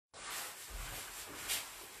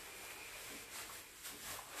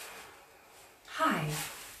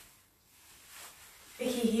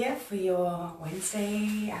here for your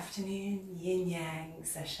Wednesday afternoon Yin Yang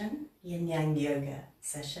session, Yin Yang yoga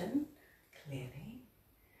session, clearly.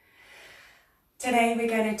 Today we're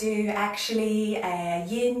going to do actually a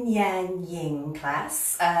Yin Yang Yin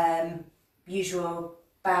class, usual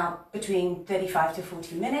about between 35 to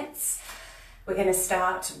 40 minutes. We're going to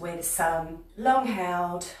start with some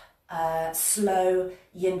long-held, slow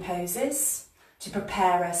yin poses to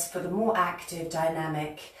prepare us for the more active,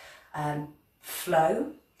 dynamic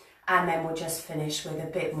flow, and then we'll just finish with a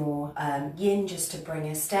bit more yin just to bring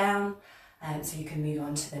us down, so you can move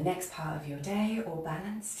on to the next part of your day all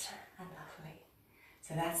balanced and lovely.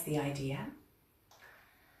 So that's the idea.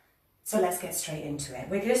 So let's get straight into it.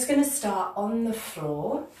 We're just going to start on the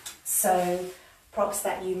floor. So props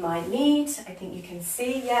that you might need, I think you can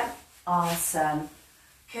see, are some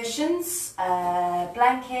cushions,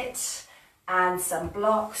 blanket, and some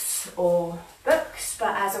blocks or books,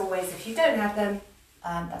 but as always, if you don't have them,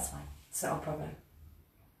 that's fine, it's not a problem.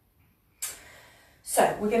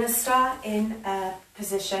 So we're going to start in a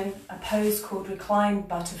position, a pose called reclined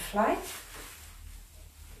butterfly.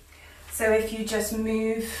 So if you just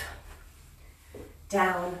move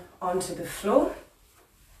down onto the floor,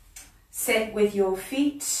 sit with your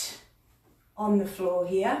feet on the floor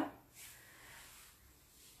here,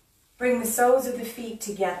 bring the soles of the feet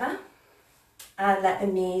together, and let the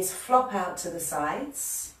knees flop out to the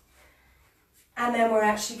sides. And then we're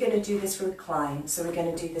actually going to do this recline. So we're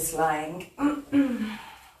going to do this lying,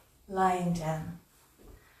 lying down.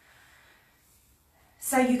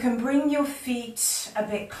 So you can bring your feet a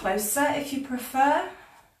bit closer if you prefer,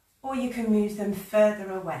 or you can move them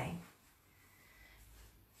further away.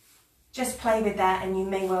 Just play with that, and you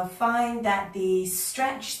may well find that the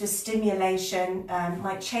stretch, the stimulation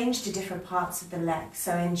might change to different parts of the leg.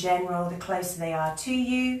 So in general, the closer they are to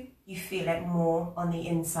you, you feel it more on the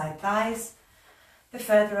inside thighs. The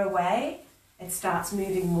further away, it starts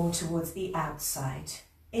moving more towards the outside,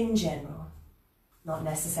 in general. Not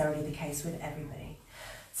necessarily the case with everybody.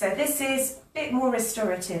 So this is a bit more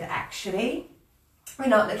restorative actually. We're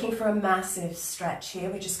not looking for a massive stretch here,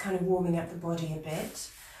 we're just kind of warming up the body a bit.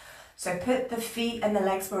 So put the feet and the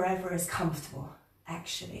legs wherever is comfortable,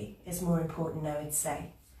 actually, is more important, I would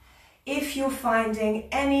say. If you're finding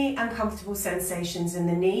any uncomfortable sensations in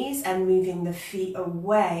the knees and moving the feet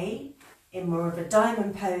away in more of a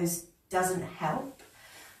diamond pose doesn't help,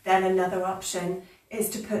 then another option is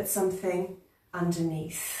to put something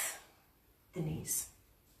underneath the knees.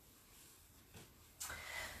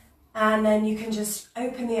 And then you can just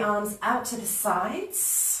open the arms out to the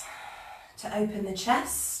sides to open the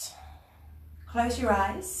chest. Close your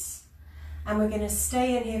eyes, and we're going to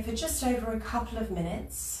stay in here for just over a couple of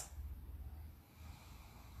minutes,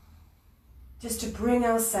 just to bring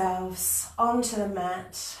ourselves onto the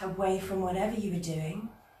mat, away from whatever you were doing.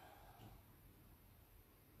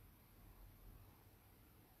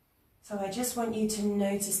 So I just want you to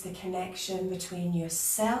notice the connection between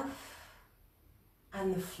yourself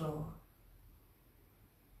and the floor.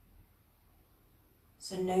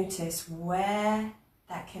 So notice where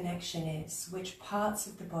that connection is, which parts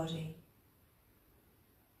of the body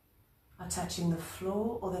are touching the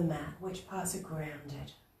floor or the mat, which parts are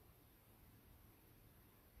grounded.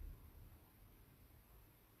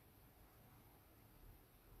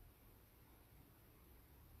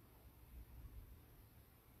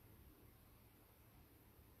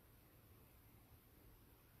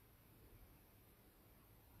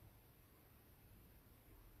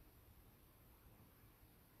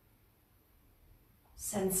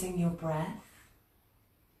 Sensing your breath.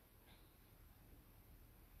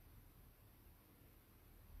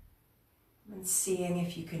 And seeing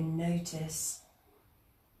if you can notice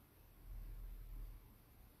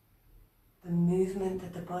the movement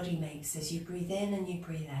that the body makes as you breathe in and you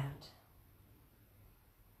breathe out.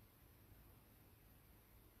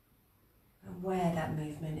 And where that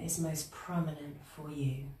movement is most prominent for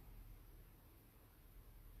you.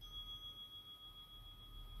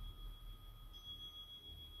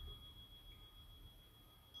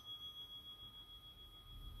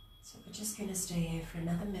 So we're just going to stay here for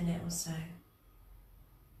another minute or so,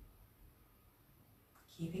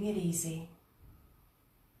 keeping it easy,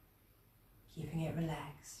 keeping it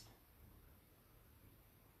relaxed,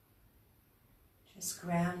 just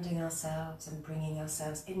grounding ourselves and bringing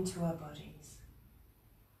ourselves into our bodies.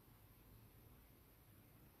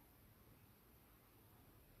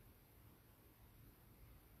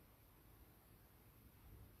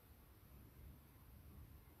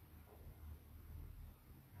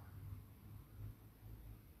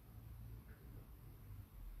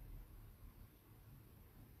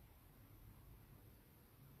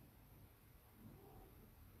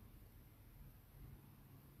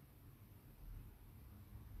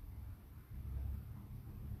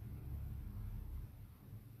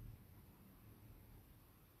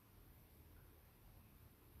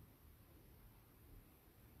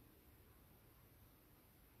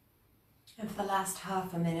 And for the last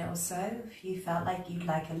half a minute or so, if you felt like you'd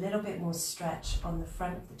like a little bit more stretch on the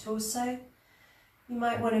front of the torso, you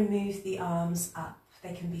might want to move the arms up.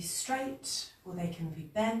 They can be straight or they can be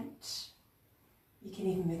bent. You can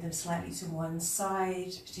even move them slightly to one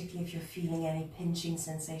side, particularly if you're feeling any pinching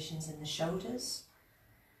sensations in the shoulders.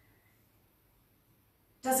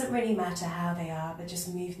 Doesn't really matter how they are, but just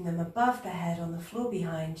moving them above the head on the floor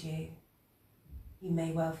behind you. You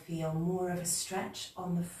may well feel more of a stretch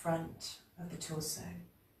on the front of the torso,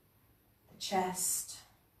 the chest,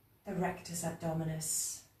 the rectus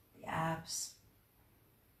abdominis, the abs,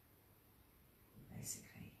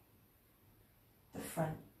 basically the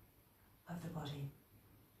front of the body.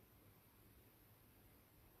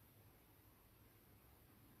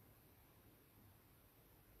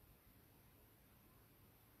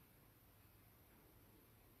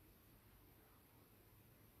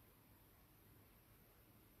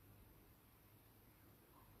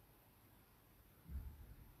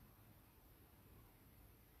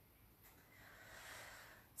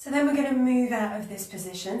 So then we're going to move out of this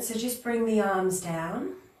position. So just bring the arms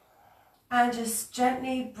down and just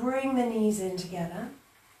gently bring the knees in together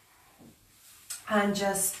and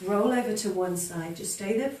just roll over to one side. Just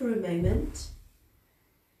stay there for a moment.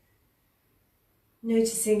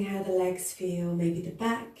 Noticing how the legs feel, maybe the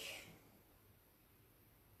back,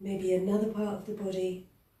 maybe another part of the body.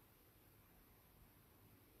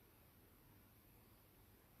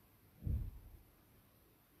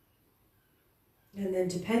 And then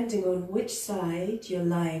depending on which side you're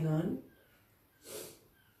lying on,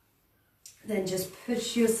 then just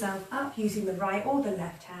push yourself up using the right or the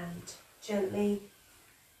left hand, gently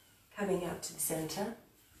coming up to the center.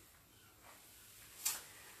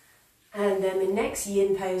 And then the next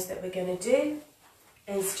yin pose that we're going to do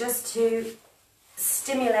is just to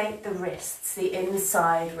stimulate the wrists, the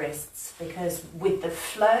inside wrists, because with the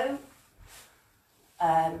flow,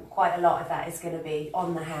 quite a lot of that is going to be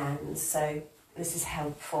on the hands. So this is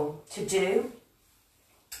helpful to do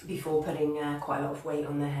before putting quite a lot of weight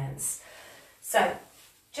on the hands. So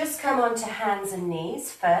just come onto hands and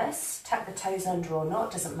knees first, tuck the toes under or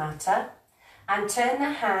not, doesn't matter, and turn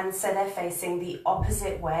the hands so they're facing the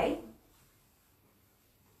opposite way.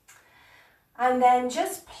 And then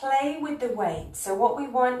just play with the weight. So what we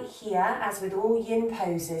want here, as with all yin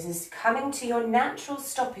poses, is coming to your natural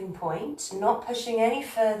stopping point, not pushing any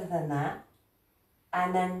further than that,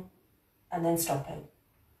 and then stopping.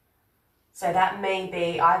 So that may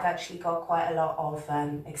be, I've actually got quite a lot of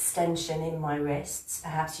extension in my wrists.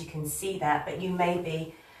 Perhaps you can see that, but you may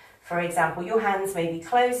be, for example, your hands may be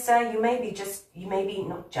closer. You may be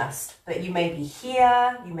not just, but you may be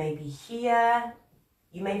here, you may be here,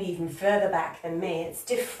 you may be even further back than me. It's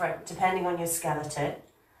different depending on your skeleton.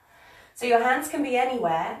 So your hands can be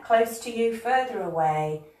anywhere, close to you, further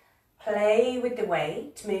away. Play with the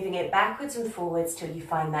weight, moving it backwards and forwards till you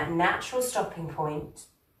find that natural stopping point.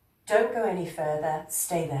 Don't go any further,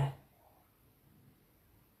 stay there.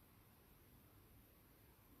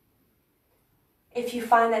 If you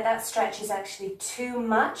find that that stretch is actually too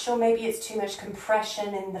much, or maybe it's too much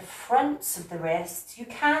compression in the fronts of the wrists, you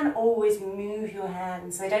can always move your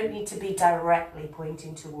hands. They don't need to be directly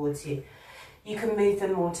pointing towards you. You can move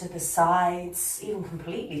them more to the sides, even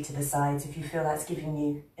completely to the sides if you feel that's giving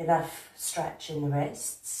you enough stretch in the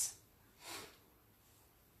wrists.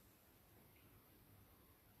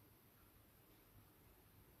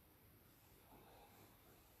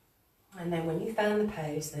 And then when you found the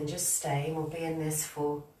pose, then just stay. We'll be in this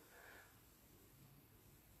for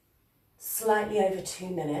slightly over 2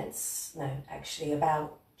 minutes. No, actually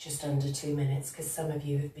about just under 2 minutes, because some of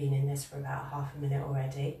you have been in this for about half a minute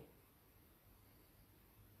already.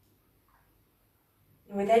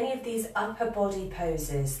 With any of these upper body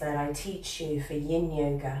poses that I teach you for yin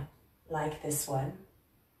yoga, like this one,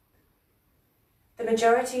 the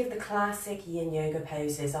majority of the classic yin yoga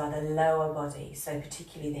poses are the lower body, so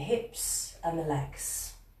particularly the hips and the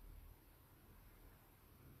legs.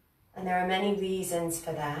 And there are many reasons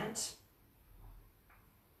for that.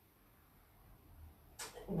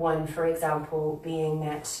 One, for example, being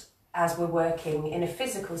that as we're working in a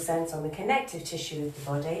physical sense on the connective tissue of the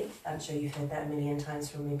body, I'm sure you've heard that a million times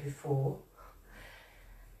from me before,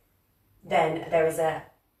 then there is a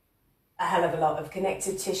hell of a lot of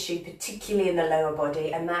connective tissue, particularly in the lower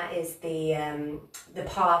body, and that is the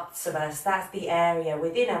parts of us, that's the area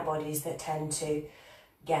within our bodies that tend to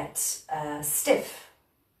get stiff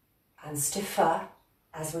and stiffer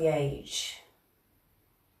as we age.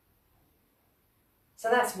 So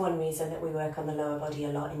that's one reason that we work on the lower body a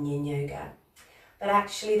lot in yin yoga. But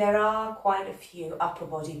actually there are quite a few upper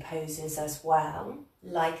body poses as well,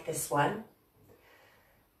 like this one.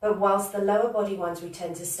 But whilst the lower body ones we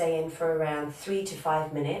tend to stay in for around 3 to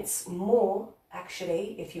 5 minutes, more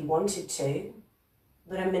actually if you wanted to,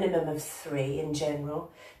 but a minimum of 3 in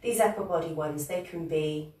general. These upper body ones, they can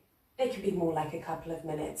be more like a couple of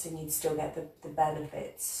minutes and you'd still get the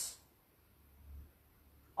benefits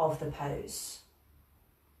of the pose.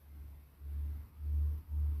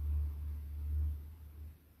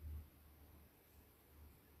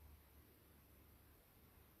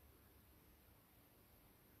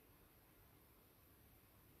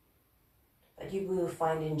 But you will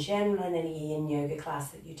find in general in any yin yoga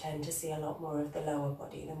class that you tend to see a lot more of the lower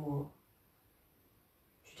body, the more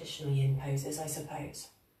traditional yin poses, I suppose.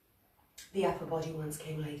 The upper body ones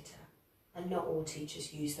came later, and not all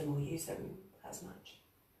teachers use them or use them as much.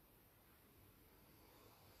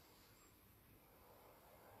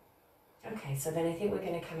 Okay, so then I think we're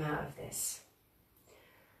going to come out of this.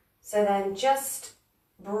 So then just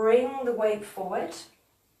bring the weight forward.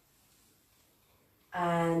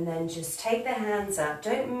 And then just take the hands up.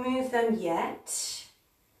 Don't move them yet.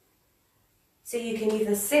 So you can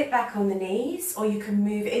either sit back on the knees or you can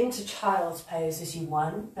move into child's pose as you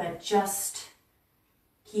want, but just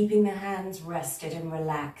keeping the hands rested and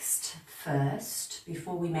relaxed first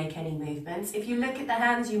before we make any movements. If you look at the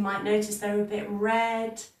hands, you might notice they're a bit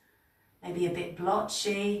red, maybe a bit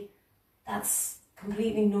blotchy. That's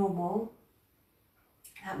completely normal.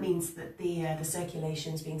 That means that the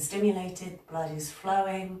circulation is being stimulated, blood is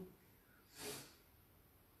flowing.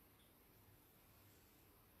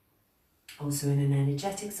 Also in an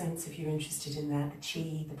energetic sense, if you're interested in that, the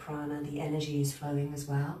chi, the prana, the energy is flowing as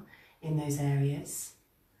well in those areas.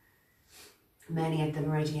 Many of the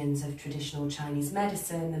meridians of traditional Chinese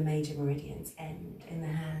medicine, the major meridians end in the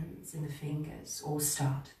hands, in the fingers, or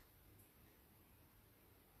start.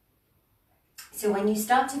 So when you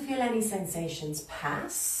start to feel any sensations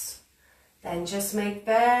pass, then just make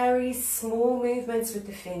very small movements with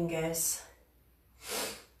the fingers,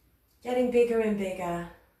 getting bigger and bigger.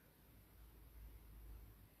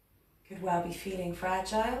 Could well be feeling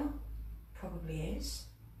fragile, probably is,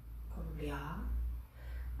 probably are.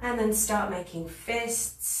 And then start making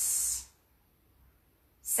fists,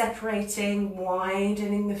 separating,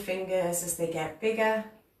 widening the fingers as they get bigger.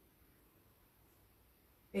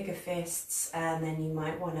 Bigger fists, and then you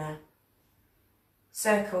might want to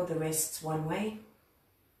circle the wrists one way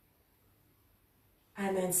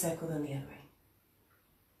and then circle them the other way.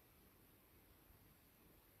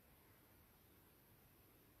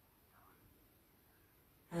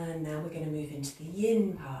 And now we're going to move into the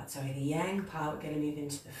yin part, the yang part. We're going to move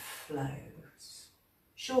into the flows,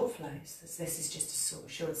 short flows. This is just a sort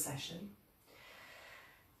of short session.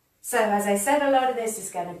 So as I said, a lot of this is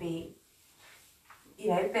going to be, you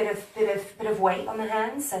know, bit of weight on the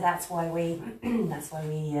hands, so that's why we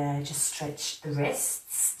just stretch the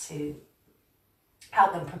wrists to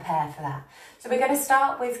help them prepare for that. So we're going to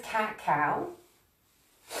start with cat-cow.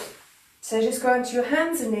 So just go onto your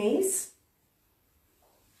hands and knees,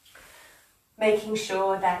 making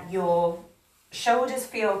sure that your shoulders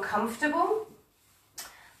feel comfortable,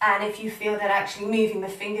 and if you feel that actually moving the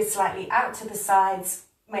fingers slightly out to the sides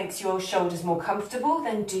makes your shoulders more comfortable,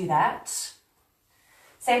 then do that.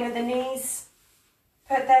 Same with the knees,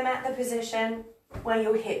 put them at the position where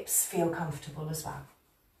your hips feel comfortable as well.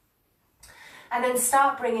 And then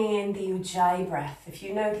start bringing in the Ujjayi breath, if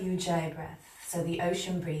you know the Ujjayi breath, so the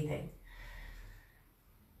ocean breathing.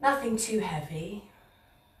 Nothing too heavy,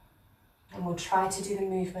 and we'll try to do the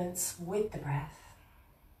movements with the breath.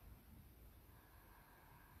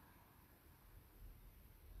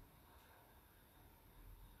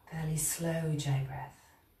 Fairly slow Ujjayi breath.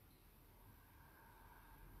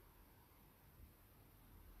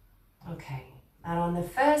 Okay, and on the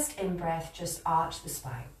first in-breath, just arch the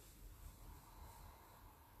spine.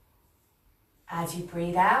 As you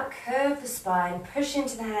breathe out, curve the spine, push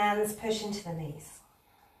into the hands, push into the knees.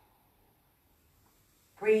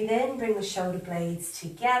 Breathe in, bring the shoulder blades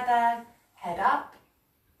together, head up,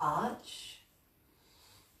 arch.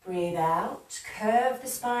 Breathe out, curve the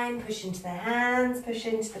spine, push into the hands, push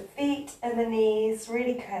into the feet and the knees,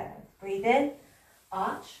 really curve. Breathe in,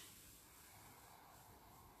 arch.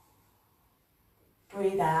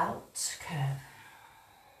 Breathe out, curve.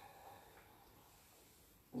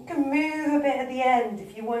 You can move a bit at the end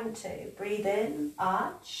if you want to. Breathe in,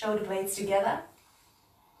 arch, shoulder blades together,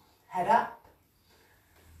 head up.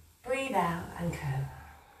 Breathe out and curve.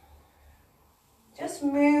 Just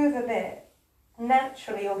move a bit,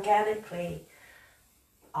 naturally, organically.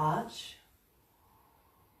 Arch,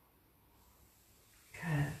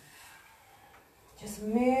 curve. Just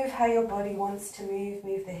move how your body wants to move.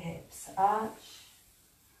 Move the hips. Arch,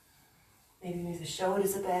 Maybe move the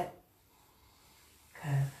shoulders a bit.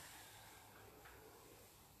 Curve.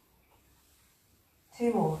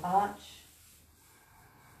 2 more, arch.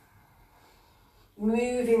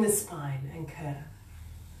 Moving the spine and curve.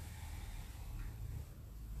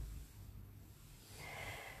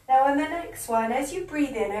 Now on the next one, as you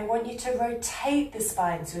breathe in, I want you to rotate the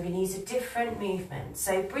spine. So we're going to use a different movement.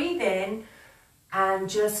 So breathe in and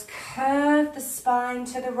just curve the spine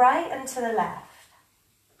to the right and to the left.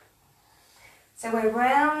 So we're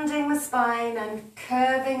rounding the spine and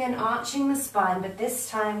curving and arching the spine, but this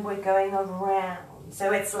time we're going around.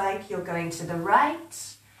 So it's like you're going to the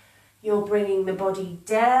right, you're bringing the body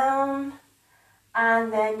down,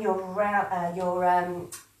 and then you're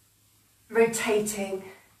rotating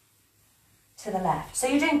to the left. So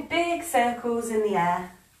you're doing big circles in the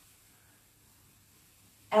air.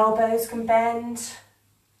 Elbows can bend.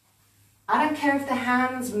 I don't care if the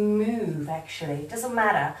hands move, actually, it doesn't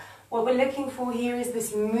matter. What we're looking for here is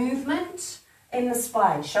this movement in the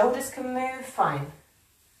spine. Shoulders can move, fine.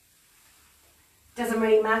 Doesn't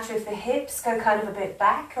really matter if the hips go kind of a bit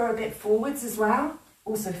back or a bit forwards as well,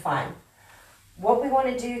 also fine. What we want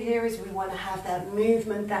to do here is we want to have that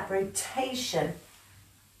movement, that rotation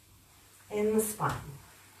in the spine.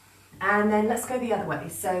 And then let's go the other way.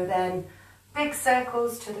 So then big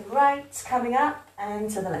circles to the right, coming up, and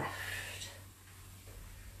to the left.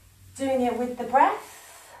 Doing it with the breath.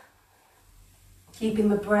 Keeping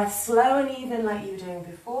the breath slow and even like you were doing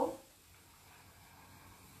before.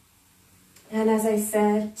 And as I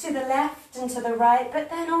said, to the left and to the right, but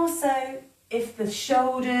then also if the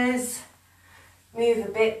shoulders move a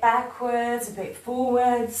bit backwards, a bit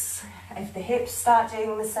forwards, if the hips start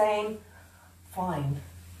doing the same, fine,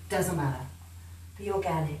 doesn't matter. Be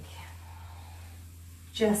organic.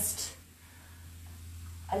 Just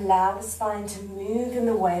allow the spine to move in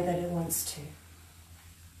the way that it wants to.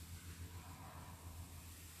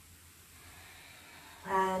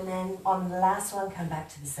 And then on the last one, come back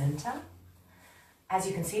to the center. As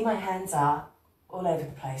you can see, my hands are all over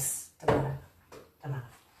the place. Don't matter.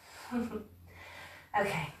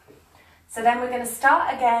 Okay, so then we're going to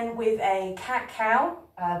start again with a cat-cow,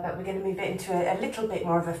 but we're going to move it into a little bit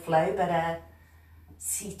more of a flow, but a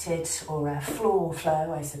seated or a floor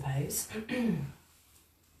flow, I suppose.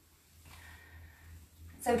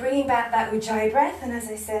 So bringing back that Ujjayi breath, and as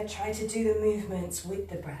I said, try to do the movements with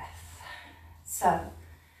the breath. So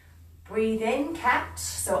breathe in, cat,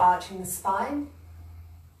 so arching the spine.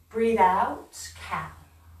 Breathe out, cow.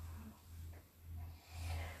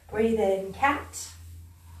 Breathe in, cat.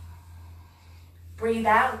 Breathe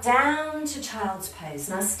out, down to child's pose.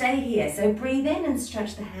 Now stay here. So breathe in and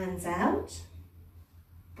stretch the hands out.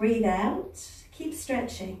 Breathe out, keep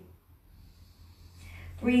stretching.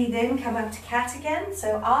 Breathe in, come up to cat again,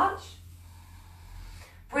 so arch.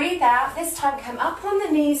 Breathe out, this time come up on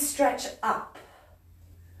the knees, stretch up.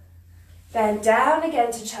 Then down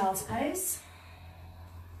again to child's pose.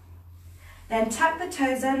 Then tuck the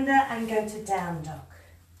toes under and go to down dog.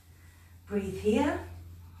 Breathe here.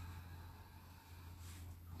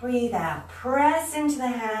 Breathe out, press into the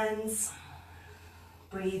hands.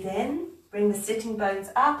 Breathe in, bring the sitting bones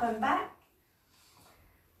up and back.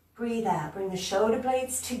 Breathe out, bring the shoulder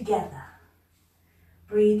blades together.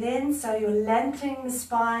 Breathe in, so you're lengthening the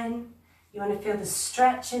spine. You want to feel the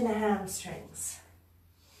stretch in the hamstrings.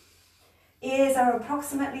 Ears are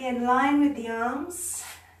approximately in line with the arms.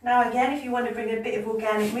 Now again, if you want to bring a bit of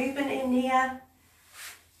organic movement in here,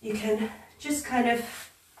 you can just kind of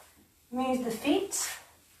move the feet,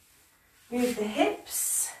 move the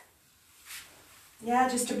hips. Yeah,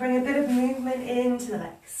 just to bring a bit of movement into the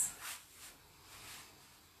legs.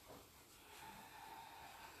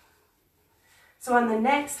 So on the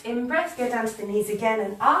next in-breath, go down to the knees again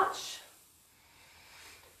and arch.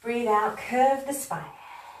 Breathe out, curve the spine.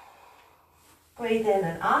 Breathe in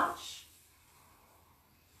and arch.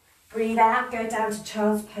 Breathe out, go down to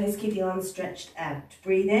child's pose, keep your arms stretched out.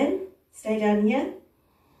 Breathe in, stay down here.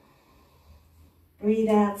 Breathe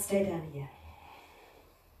out, stay down here.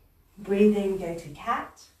 Breathe in, go to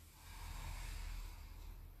cat.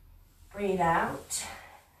 Breathe out,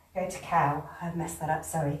 go to cow. I've messed that up,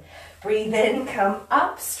 sorry. Breathe in, come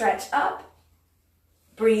up, stretch up.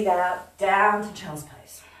 Breathe out, down to child's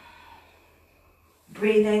pose.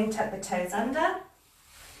 Breathe in, tuck the toes under.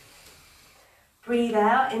 Breathe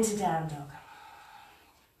out into down dog.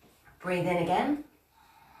 Breathe in again.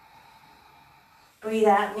 Breathe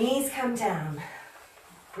out, knees come down.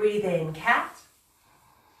 Breathe in, cat.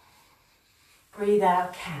 Breathe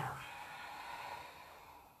out, cow.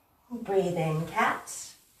 Breathe in,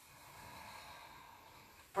 cat.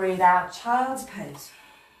 Breathe out, child's pose.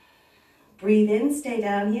 Breathe in, stay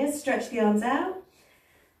down here, stretch the arms out.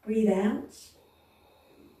 Breathe out.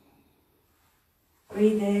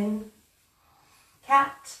 Breathe in,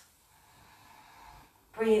 cat.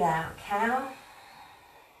 Breathe out, cow.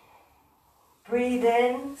 Breathe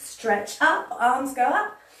in, stretch up, arms go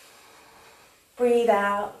up. Breathe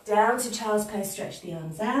out, down to child's pose, stretch the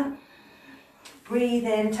arms out. Breathe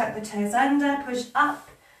in, tuck the toes under, push up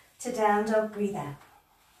to down dog, breathe out.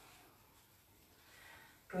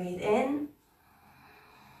 Breathe in.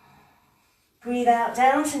 Breathe out,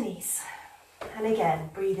 down to knees. And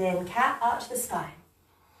again, breathe in, cat, arch the spine.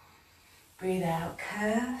 Breathe out,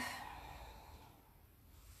 curve.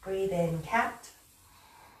 Breathe in, cat.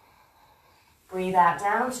 Breathe out,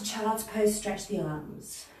 down to child's pose, stretch the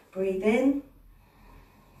arms. Breathe in.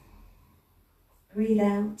 Breathe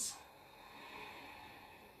out.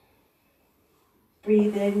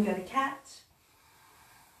 Breathe in, go to cat.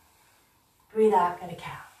 Breathe out, go to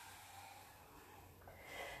cow.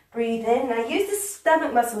 Breathe in. Now use the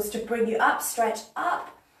stomach muscles to bring you up, stretch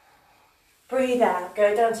up. Breathe out,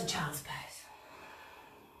 go down to child's pose.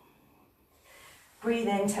 Breathe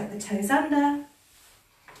in, tuck the toes under.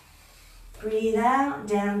 Breathe out,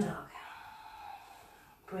 down dog.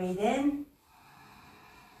 Breathe in.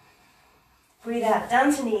 Breathe out,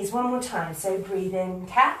 down to knees one more time. So breathe in,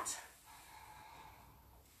 cat.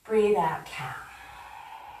 Breathe out, cow.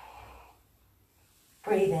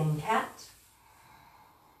 Breathe in, cat.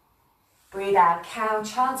 Breathe out, cow,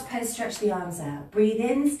 child's pose, stretch the arms out. Breathe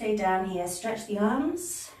in, stay down here, stretch the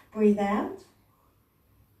arms. Breathe out.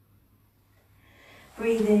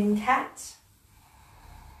 Breathe in, cat.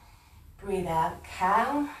 Breathe out,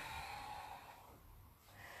 cow.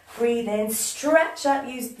 Breathe in, stretch up,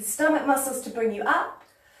 use the stomach muscles to bring you up.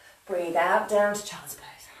 Breathe out, down to child's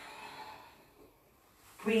pose.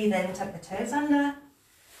 Breathe in, tuck the toes under.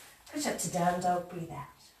 Push up to down dog, breathe out.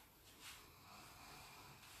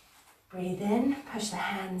 Breathe in, push the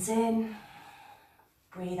hands in.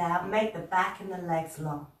 Breathe out, make the back and the legs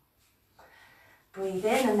long. Breathe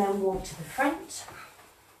in and then walk to the front.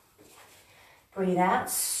 Breathe out,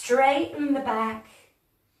 straighten the back.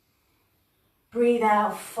 Breathe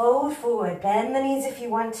out, fold forward, bend the knees if you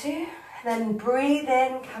want to. Then breathe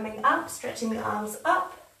in, coming up, stretching the arms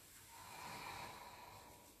up.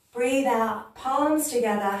 Breathe out, palms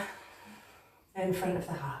together in front of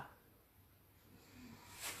the heart.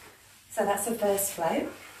 So that's the first flow.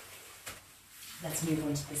 Let's move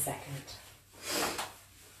on to the second.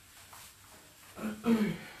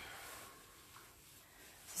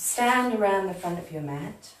 Stand around the front of your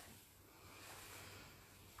mat.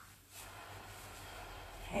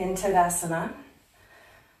 In Tadasana.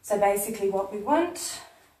 So basically what we want,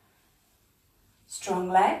 strong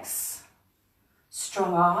legs,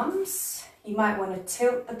 strong arms. You might want to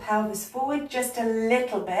tilt the pelvis forward just a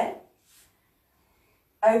little bit.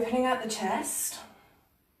 Opening up the chest.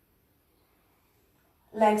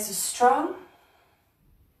 Legs are strong.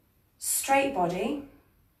 Straight body.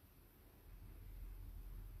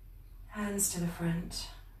 Hands to the front.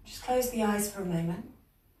 Just close the eyes for a moment.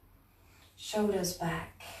 Shoulders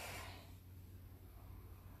back.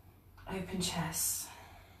 Open chest.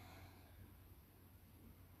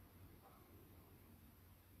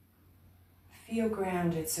 Feel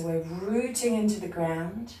grounded, so we're rooting into the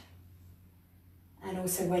ground and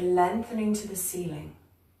also we're lengthening to the ceiling.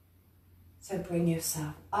 So bring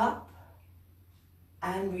yourself up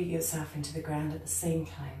and root yourself into the ground at the same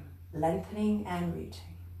time, lengthening and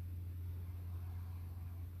rooting.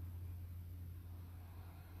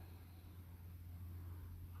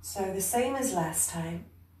 So the same as last time,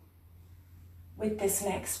 with this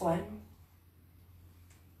next one,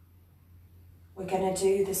 we're going to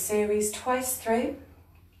do the series twice through,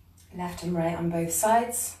 left and right on both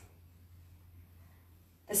sides.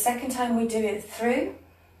 The second time we do it through,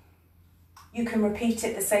 you can repeat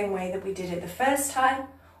it the same way that we did it the first time,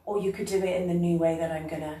 or you could do it in the new way that I'm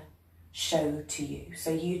going to show to you. So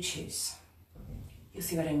you choose. You'll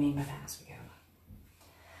see what I mean by that as we go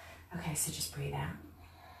on. Okay, so just breathe out.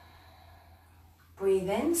 Breathe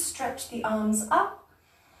in, stretch the arms up.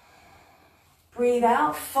 Breathe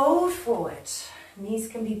out, fold forward. Knees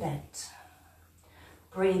can be bent.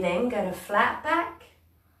 Breathe in, go to flat back.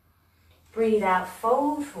 Breathe out,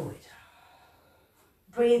 fold forward.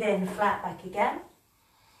 Breathe in, flat back again.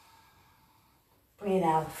 Breathe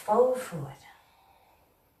out, fold forward.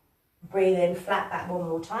 Breathe in, flat back one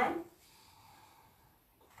more time.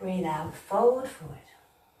 Breathe out, fold forward.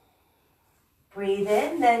 Breathe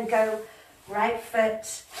in, then go right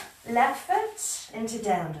foot, left foot into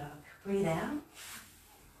down dog. Breathe out.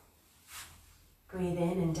 Breathe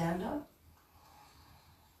in and down dog.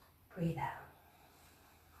 Breathe out.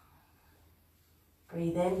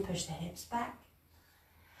 Breathe in, push the hips back.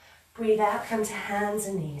 Breathe out, come to hands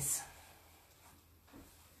and knees.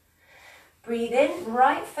 Breathe in,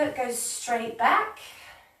 right foot goes straight back.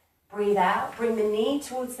 Breathe out, bring the knee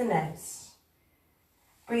towards the nose.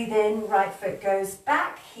 Breathe in, right foot goes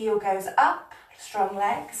back, heel goes up, strong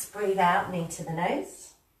legs. Breathe out, knee to the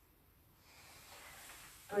nose.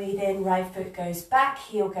 Breathe in, right foot goes back,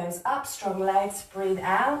 heel goes up, strong legs. Breathe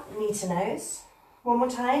out, knee to nose. One more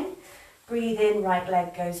time. Breathe in, right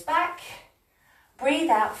leg goes back. Breathe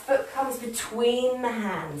out, foot comes between the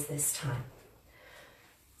hands this time.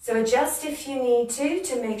 So adjust if you need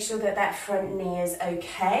to make sure that that front knee is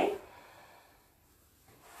okay.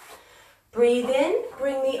 Breathe in,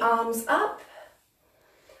 bring the arms up.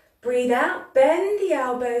 Breathe out, bend the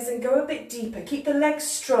elbows and go a bit deeper. Keep the legs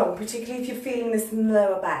strong, particularly if you're feeling this in the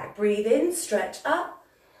lower back. Breathe in, stretch up.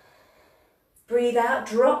 Breathe out,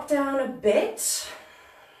 drop down a bit.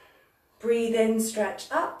 Breathe in, stretch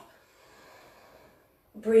up.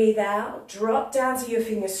 Breathe out, drop down so your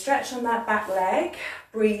fingers stretch on that back leg.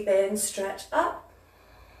 Breathe in, stretch up.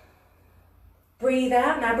 Breathe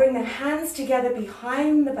out, now bring the hands together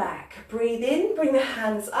behind the back. Breathe in, bring the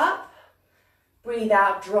hands up. Breathe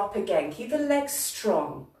out, drop again. Keep the legs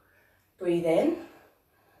strong. Breathe in.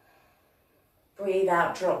 Breathe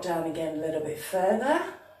out, drop down again a little bit further.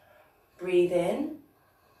 Breathe in.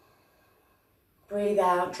 Breathe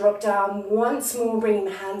out, drop down once more, bringing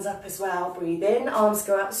the hands up as well. Breathe in, arms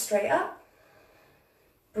go up, straight up.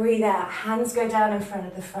 Breathe out, hands go down in front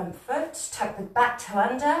of the front foot. Tuck the back toe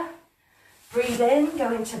under. Breathe in,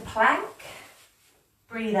 go into plank.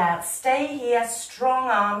 Breathe out, stay here, strong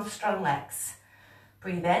arms, strong legs.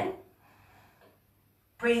 Breathe in.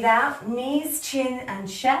 Breathe out, knees, chin and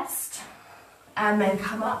chest. And then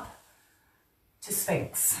come up to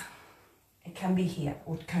Sphinx. It can be here,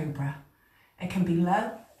 or Cobra. It can be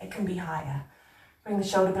low, it can be higher. Bring the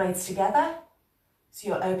shoulder blades together, so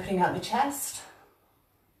you're opening up the chest.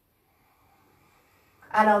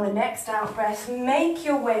 And on the next out breath, make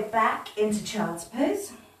your way back into child's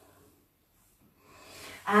pose.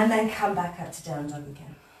 And then come back up to down dog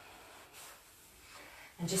again.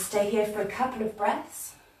 And just stay here for a couple of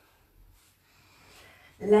breaths.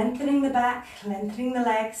 Lengthening the back, lengthening the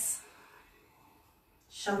legs.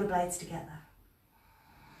 Shoulder blades together.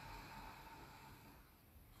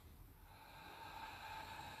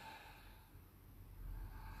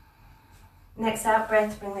 Next out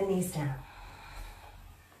breath, bring the knees down.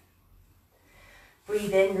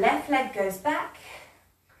 Breathe in, left leg goes back.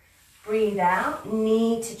 Breathe out,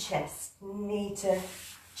 knee to chest, knee to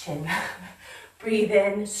chin. Breathe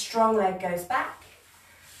in, strong leg goes back.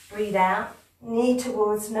 Breathe out, knee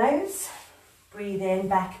towards nose. Breathe in,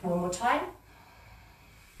 back one more time.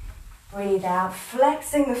 Breathe out,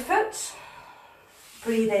 flexing the foot.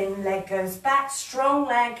 Breathe in, leg goes back, strong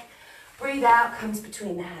leg. Breathe out, comes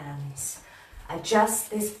between the hands. Adjust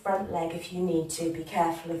this front leg if you need to. Be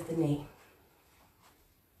careful of the knee.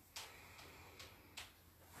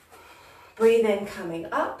 Breathe in, coming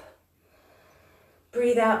up.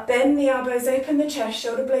 Breathe out, bend the elbows, open the chest,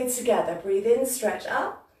 shoulder blades together. Breathe in, stretch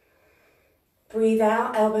up. Breathe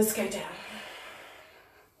out, elbows go down.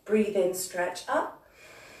 Breathe in, stretch up.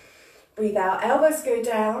 Breathe out, elbows go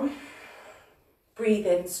down. Breathe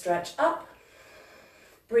in, stretch up.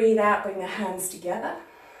 Breathe out, bring the hands together.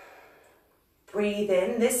 Breathe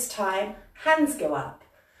in, this time, hands go up.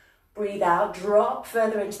 Breathe out, drop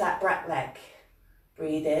further into that back leg.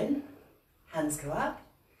 Breathe in, hands go up.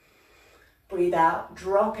 Breathe out,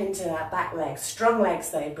 drop into that back leg. Strong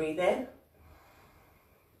legs though, breathe in.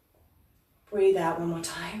 Breathe out one more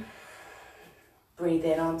time. Breathe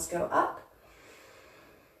in, arms go up.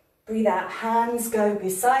 Breathe out, hands go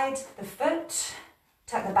beside the foot.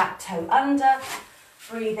 Tuck the back toe under.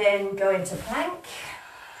 Breathe in, go into plank.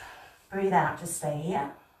 Breathe out, just stay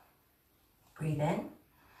here. Breathe in.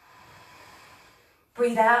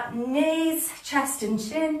 Breathe out, knees, chest and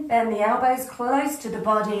chin. Bend the elbows close to the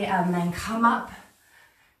body and then come up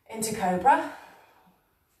into Cobra.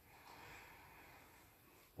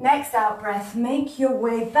 Next out breath, make your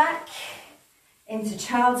way back into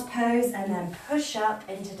child's pose and then push up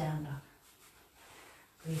into down dog.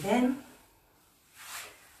 Breathe in.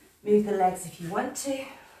 Move the legs if you want to.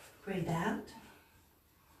 Breathe out.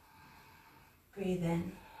 Breathe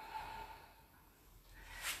in.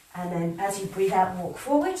 And then as you breathe out, walk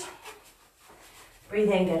forward. Breathe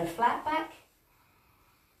in, get a flat back.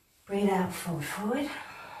 Breathe out, fold forward.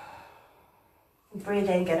 Breathe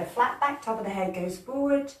in, get a flat back, top of the head goes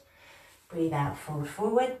forward. Breathe out, fold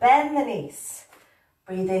forward, bend the knees.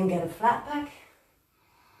 Breathe in, get a flat back.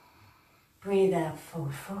 Breathe out,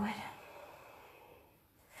 fold forward.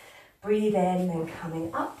 Breathe in, then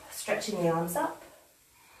coming up, stretching the arms up.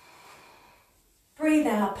 Breathe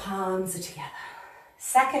out, palms are together.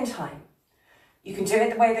 Second time. You can do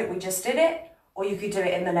it the way that we just did it, or you could do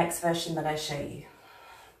it in the next version that I show you.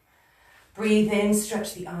 Breathe in,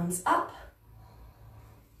 stretch the arms up.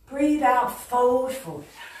 Breathe out, fold forward.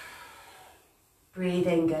 Breathe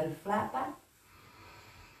in, go to flat back.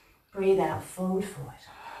 Breathe out, fold forward.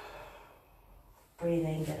 Breathe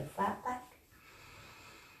in, go to flat back.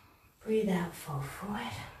 Breathe out, fold forward.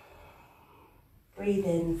 Breathe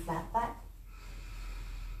in, flat back.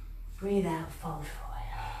 Breathe out, fold forward.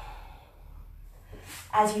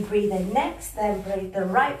 As you breathe in next, then breathe the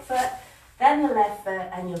right foot, then the left foot,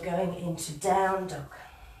 and you're going into down dog.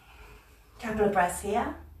 Couple of breaths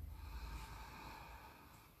here.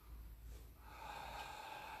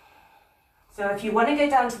 So if you want to go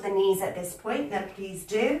down to the knees at this point, then please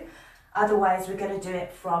do. Otherwise, we're going to do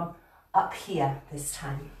it from up here this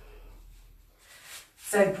time.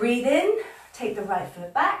 So breathe in, take the right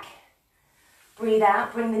foot back. Breathe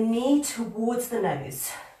out, bring the knee towards the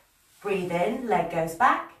nose. Breathe in, leg goes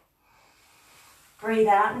back. Breathe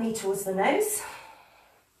out, knee towards the nose.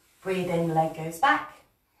 Breathe in, leg goes back.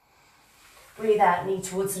 Breathe out, knee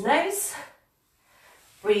towards the nose.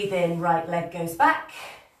 Breathe in, right leg goes back.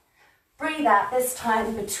 Breathe out, this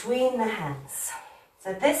time between the hands.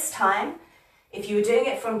 So this time, if you were doing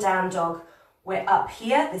it from down dog, we're up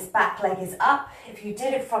here, this back leg is up. If you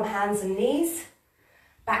did it from hands and knees,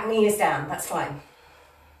 back knee is down, that's fine.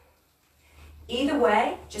 Either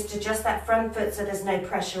way, just adjust that front foot so there's no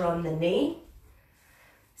pressure on the knee.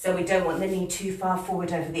 So we don't want the knee too far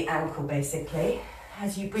forward over the ankle, basically.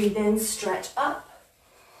 As you breathe in, stretch up.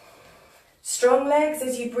 Strong legs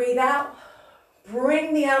as you breathe out.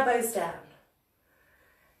 Bring the elbows down.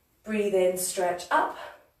 Breathe in, stretch up.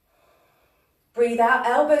 Breathe out,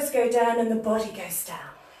 elbows go down and the body goes down.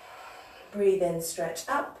 Breathe in, stretch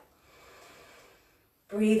up.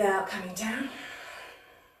 Breathe out, coming down.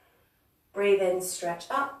 Breathe in, stretch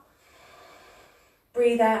up.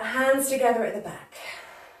 Breathe out, hands together at the back.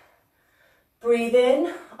 Breathe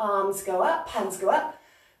in, arms go up, hands go up.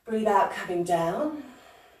 Breathe out, coming down.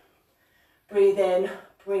 Breathe in,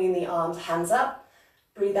 bringing the arms, hands up.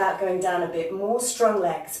 Breathe out, going down a bit more. Strong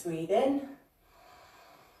legs, breathe in.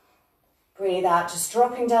 Breathe out, just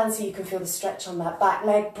dropping down so you can feel the stretch on that back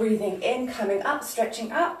leg. Breathing in, coming up,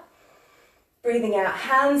 stretching up. Breathing out,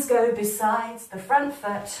 hands go besides the front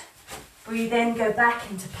foot. Breathe in, go back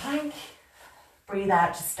into plank. Breathe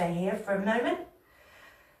out to stay here for a moment.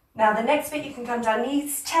 Now the next bit you can come down,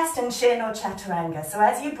 knees, chest and shin or chaturanga. So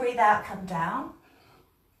as you breathe out, come down.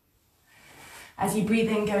 As you breathe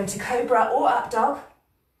in, go into cobra or up dog.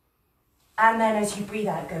 And then as you breathe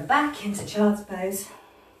out, go back into child's pose.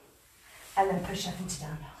 And then push up into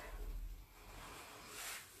down dog.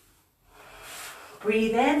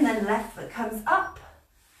 Breathe in, then left foot comes up.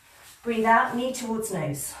 Breathe out, knee towards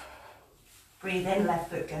nose. Breathe in, left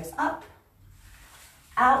foot goes up.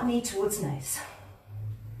 Out, knee towards nose.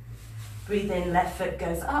 Breathe in, left foot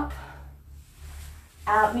goes up.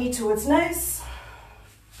 Out, knee towards nose.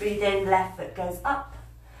 Breathe in, left foot goes up.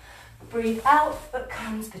 Breathe out, foot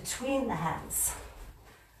comes between the hands.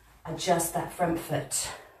 Adjust that front foot.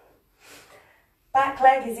 Back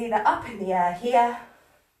leg is either up in the air here,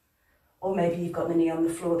 or maybe you've got the knee on the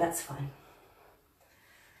floor, that's fine.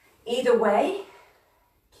 Either way,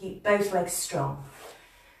 keep both legs strong.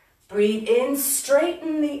 Breathe in,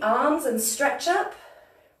 straighten the arms and stretch up.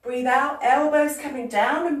 Breathe out, elbows coming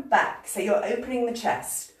down and back, so you're opening the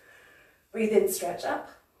chest. Breathe in, stretch up.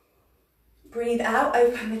 Breathe out,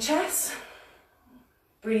 open the chest.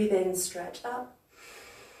 Breathe in, stretch up.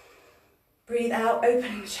 Breathe out,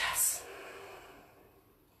 opening the chest.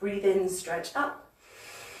 Breathe in, stretch up.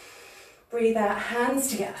 Breathe out, hands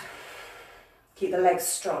together. Keep the legs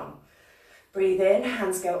strong. Breathe in,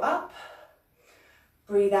 hands go up.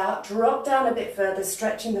 Breathe out, drop down a bit further,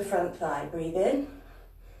 stretching the front thigh. Breathe in.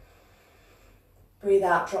 Breathe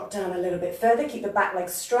out, drop down a little bit further. Keep the back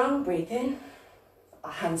legs strong. Breathe in.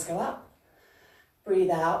 Our hands go up.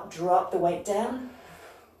 Breathe out, drop the weight down.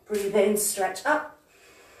 Breathe in, stretch up.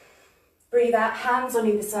 Breathe out, hands on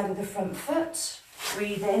either side of the front foot.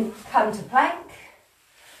 Breathe in, come to plank.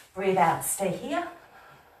 Breathe out, stay here.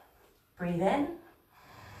 Breathe in.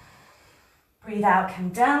 Breathe out, come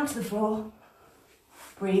down to the floor.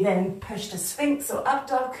 Breathe in, push to Sphinx or up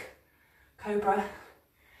dog, cobra.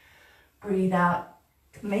 Breathe out,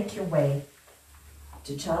 make your way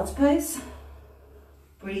to child's pose.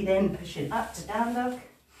 Breathe in, push it up to down dog.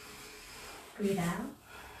 Breathe out.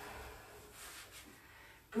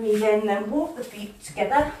 Breathe in, then walk the feet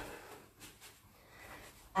together.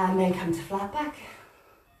 And then come to flat back.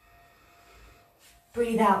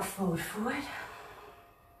 Breathe out, fold forward.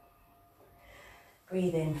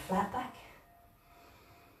 Breathe in, flat back.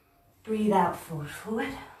 Breathe out, fold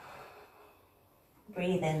forward.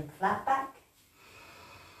 Breathe in, flat back.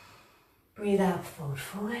 Breathe out, fold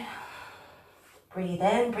forward. Breathe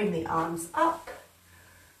in, bring the arms up.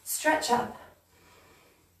 Stretch up.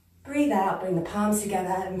 Breathe out, bring the palms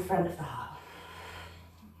together in front of the heart.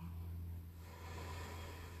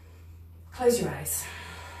 Close your eyes.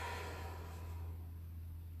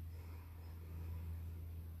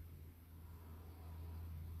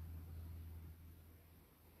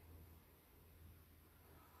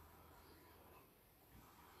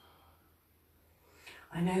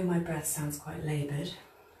 I know my breath sounds quite laboured,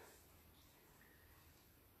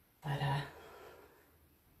 but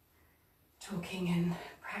talking and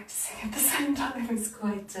practicing at the same time is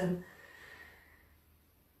quite,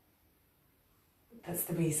 that's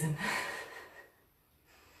the reason.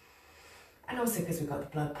 And also because we've got the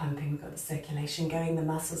blood pumping, we've got the circulation going, the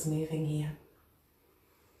muscles moving here.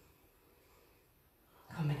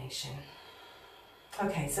 Combination.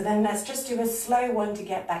 Okay, so then let's just do a slow one to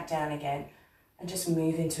get back down again and just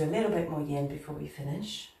move into a little bit more yin before we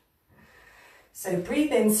finish. So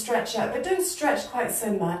breathe in, stretch out, but don't stretch quite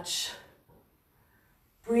so much.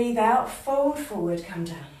 Breathe out, fold forward, come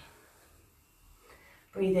down.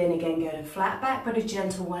 Breathe in again, go to flat back, but a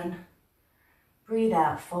gentle one. Breathe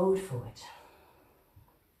out, fold forward.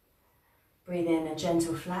 Breathe in a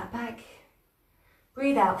gentle flat back.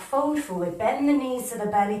 Breathe out, fold forward, bend the knees so the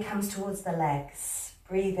belly comes towards the legs.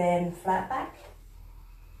 Breathe in, flat back.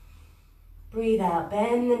 Breathe out,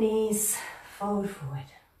 bend the knees, fold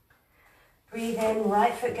forward. Breathe in,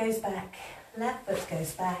 right foot goes back, left foot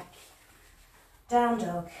goes back. Down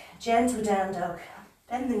dog, gentle down dog.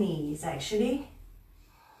 Bend the knees actually.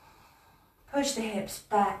 Push the hips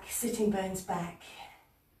back, sitting bones back.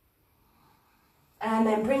 And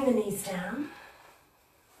then bring the knees down.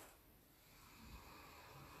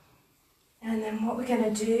 And then what we're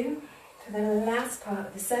going to do for the last part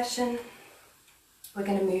of the session, we're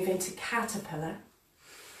going to move into caterpillar.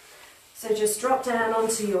 So just drop down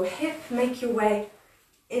onto your hip, make your way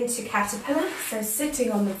into caterpillar. So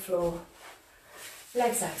sitting on the floor,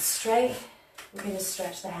 legs out straight. We're going to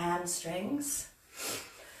stretch the hamstrings.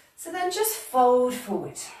 So then just fold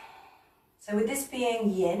forward. So with this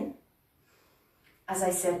being yin, as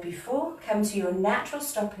I said before, come to your natural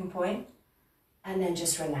stopping point and then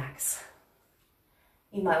just relax.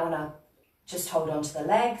 You might want to just hold on to the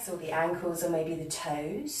legs or the ankles or maybe the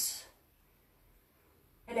toes.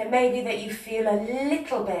 And it may be that you feel a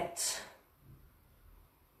little bit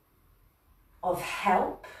of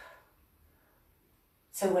help.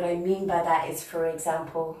 So what I mean by that is, for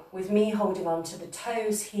example, with me holding on to the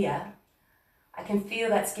toes here, I can feel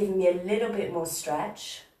that's giving me a little bit more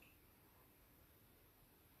stretch.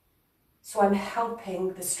 So I'm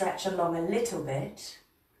helping the stretch along a little bit,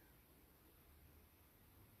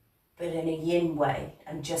 but in a yin way,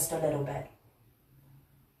 and just a little bit.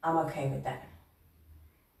 I'm okay with that.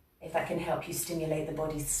 If that can help you stimulate the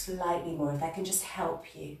body slightly more, if that can just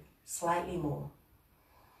help you slightly more.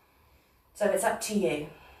 So it's up to you.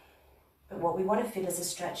 But what we want to feel is a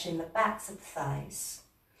stretch in the backs of the thighs.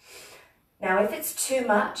 Now, if it's too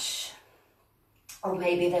much, or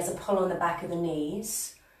maybe there's a pull on the back of the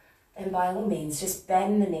knees, then by all means, just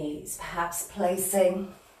bend the knees, perhaps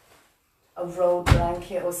placing a rolled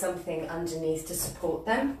blanket or something underneath to support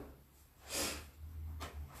them.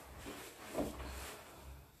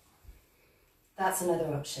 That's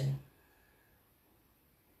another option.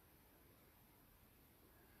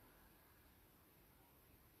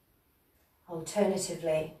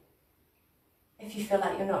 Alternatively, if you feel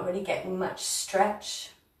like you're not really getting much stretch,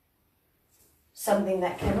 something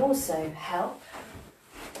that can also help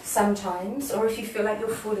sometimes, or if you feel like you're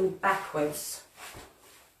falling backwards,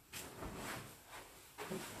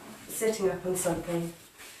 sitting up on something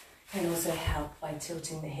can also help by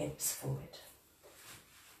tilting the hips forward.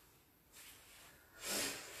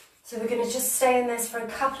 So we're going to just stay in this for a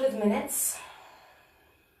couple of minutes.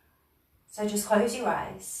 So just close your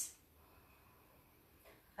eyes.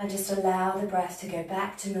 And just allow the breath to go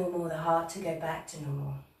back to normal, the heart to go back to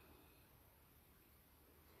normal.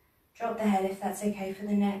 Drop the head if that's okay for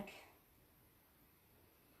the neck.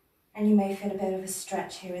 And you may feel a bit of a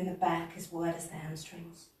stretch here in the back as wide as the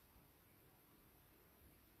hamstrings.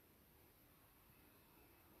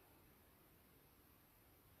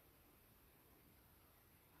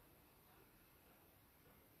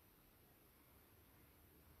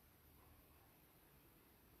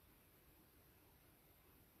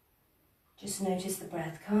 Just notice the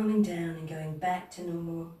breath calming down and going back to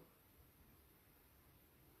normal.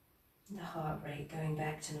 The heart rate going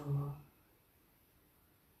back to normal.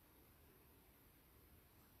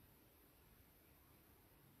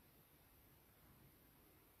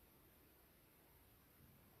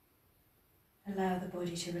 Allow the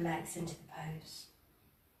body to relax into the pose.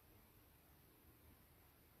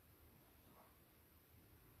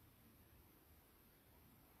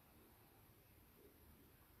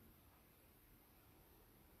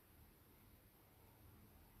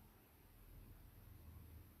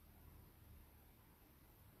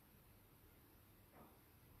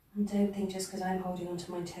 And don't think just because I'm holding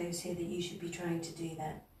onto my toes here that you should be trying to do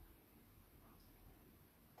that.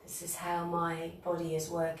 This is how my body is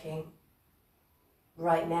working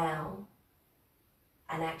right now.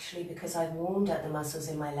 And actually, because I've warmed up the muscles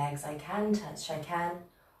in my legs, I can touch, I can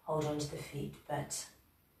hold onto the feet. But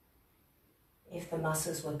if the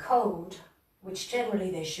muscles were cold, which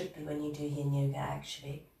generally they should be when you do yin yoga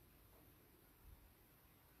actually,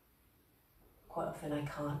 quite often I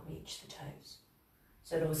can't reach the toes.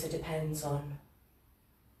 So it also depends on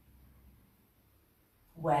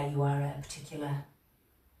where you are at a particular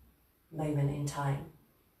moment in time,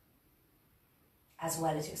 as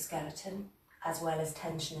well as your skeleton, as well as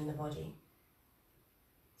tension in the body.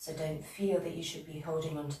 So don't feel that you should be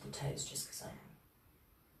holding onto the toes just because I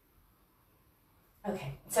am.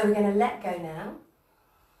 Okay, so we're going to let go now,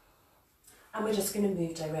 and we're just going to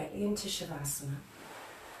move directly into Shavasana.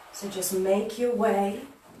 So just make your way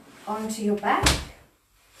onto your back.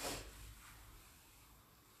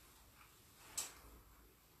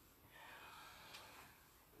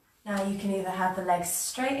 Now you can either have the legs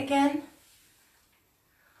straight again,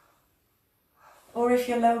 or if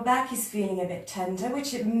your lower back is feeling a bit tender,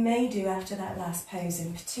 which it may do after that last pose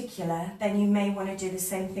in particular, then you may want to do the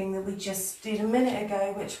same thing that we just did a minute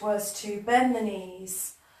ago, which was to bend the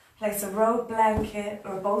knees, place a rolled blanket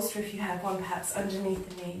or a bolster if you have one perhaps underneath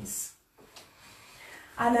the knees.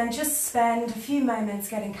 And then just spend a few moments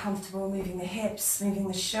getting comfortable, moving the hips, moving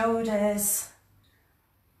the shoulders.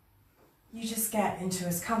 You just get into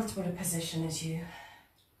as comfortable a position as you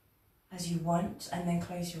want, and then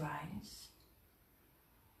close your eyes.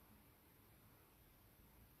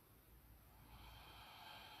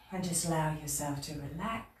 And just allow yourself to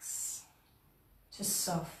relax, to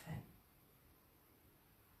soften.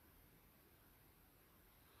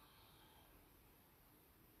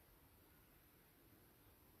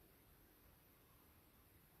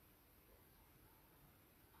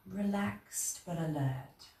 Relaxed but alert.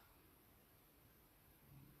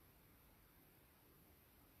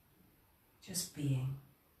 Just being.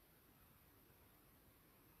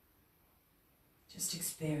 Just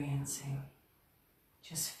experiencing.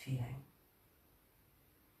 Just feeling.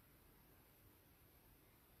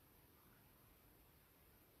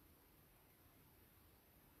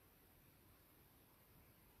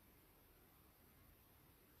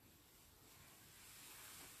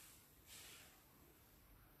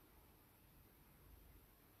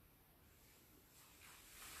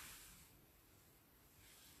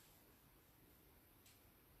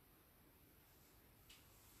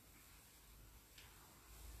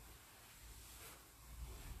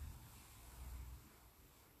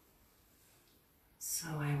 So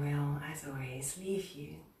I will, as always, leave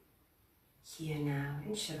you here now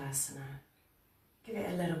in Shavasana. Give it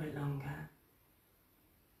a little bit longer.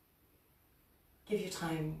 Give your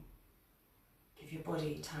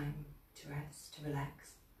body time to rest, to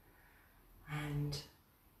relax. And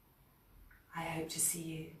I hope to see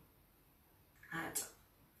you at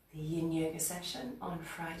the Yin Yoga session on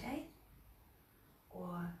Friday,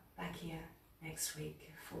 or back here next week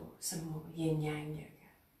for some more Yin Yang Yoga.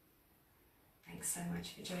 Thanks so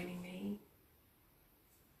much for joining me.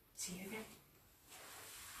 See you again.